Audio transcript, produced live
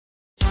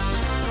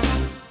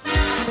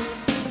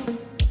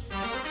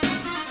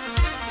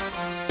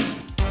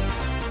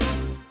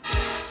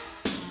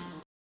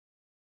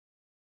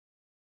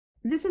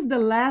This is the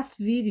last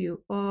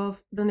video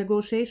of the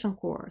negotiation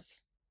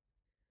course.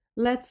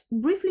 Let's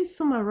briefly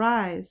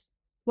summarize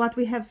what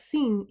we have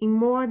seen in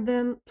more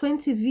than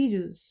 20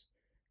 videos,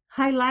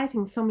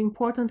 highlighting some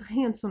important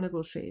hints on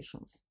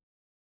negotiations.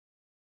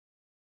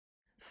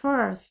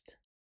 First,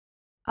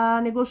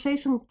 a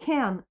negotiation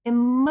can and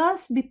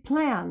must be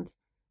planned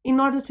in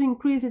order to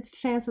increase its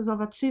chances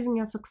of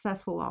achieving a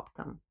successful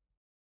outcome.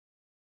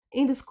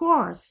 In this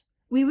course,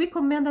 we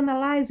recommend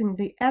analyzing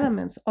the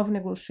elements of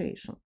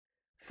negotiation,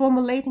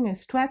 formulating a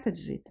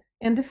strategy,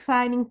 and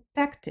defining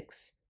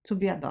tactics to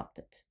be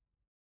adopted.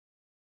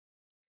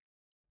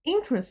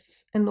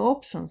 Interests and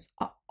options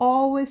are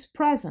always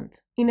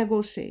present in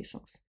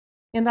negotiations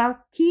and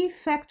are key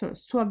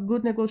factors to a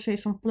good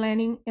negotiation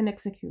planning and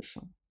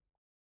execution.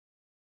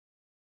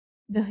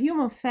 The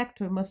human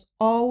factor must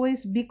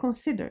always be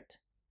considered.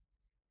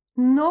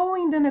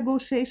 Knowing the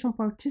negotiation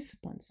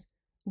participants,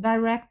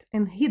 direct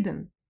and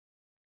hidden,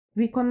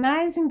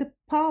 recognizing the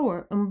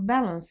power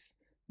imbalance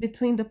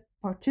between the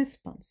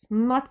participants,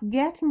 not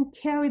getting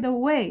carried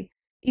away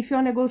if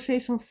your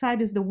negotiation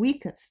side is the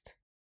weakest,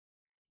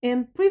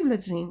 and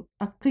privileging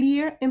a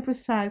clear and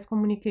precise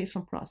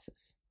communication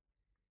process.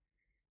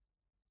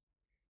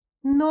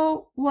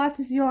 Know what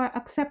is your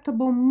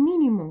acceptable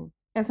minimum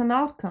as an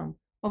outcome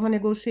of a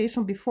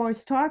negotiation before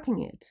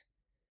starting it,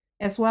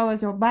 as well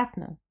as your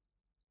BATNA.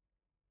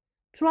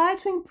 Try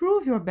to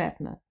improve your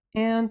BATNA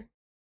and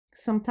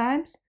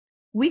sometimes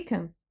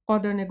weaken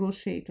other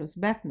negotiators'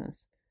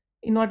 BATNAs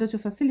in order to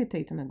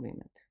facilitate an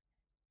agreement.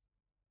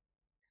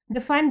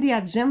 Define the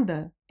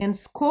agenda and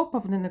scope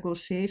of the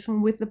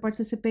negotiation with the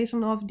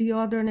participation of the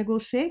other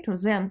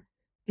negotiators and,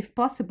 if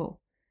possible,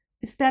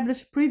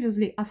 establish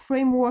previously a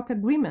framework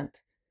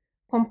agreement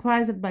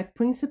comprised by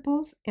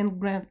principles and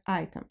grant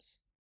items.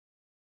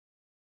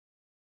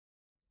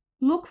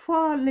 Look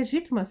for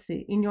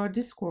legitimacy in your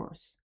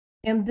discourse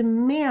and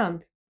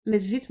demand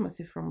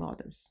legitimacy from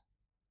others.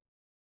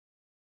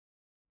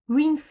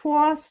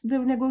 Reinforce the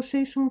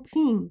negotiation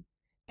team,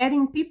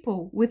 adding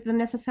people with the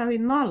necessary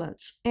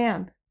knowledge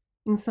and,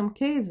 in some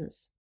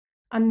cases,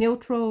 a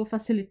neutral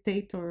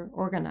facilitator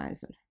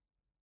organizer.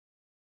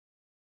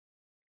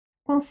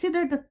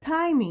 Consider the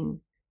timing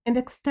and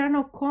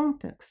external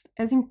context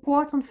as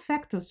important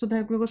factors to the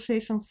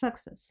negotiation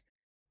success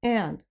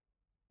and,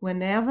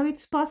 whenever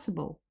it's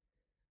possible,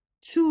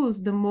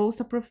 choose the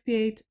most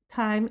appropriate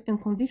time and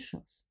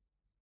conditions.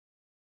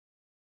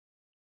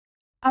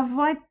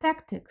 Avoid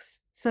tactics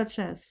such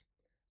as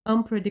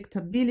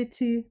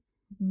unpredictability,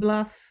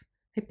 bluff,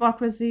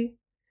 hypocrisy,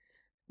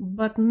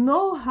 but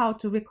know how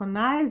to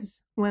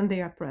recognize when they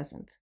are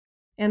present,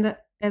 and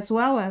as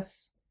well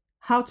as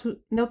how to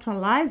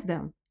neutralize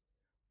them,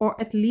 or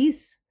at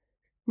least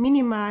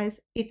minimize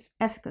its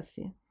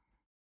efficacy.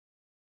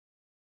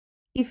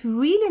 If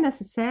really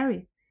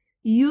necessary,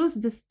 use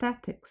these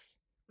tactics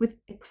with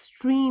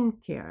extreme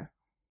care.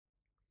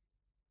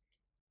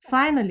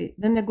 Finally,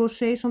 the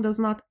negotiation does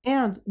not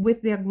end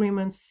with the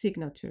agreement's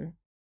signature.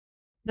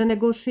 The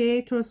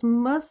negotiators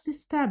must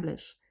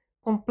establish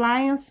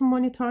compliance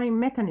monitoring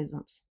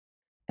mechanisms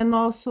and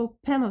also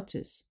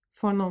penalties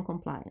for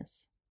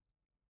non-compliance.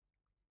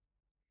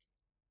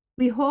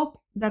 We hope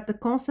that the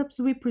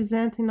concepts we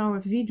present in our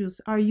videos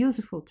are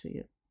useful to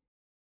you.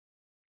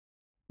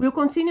 We'll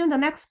continue in the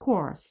next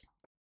course.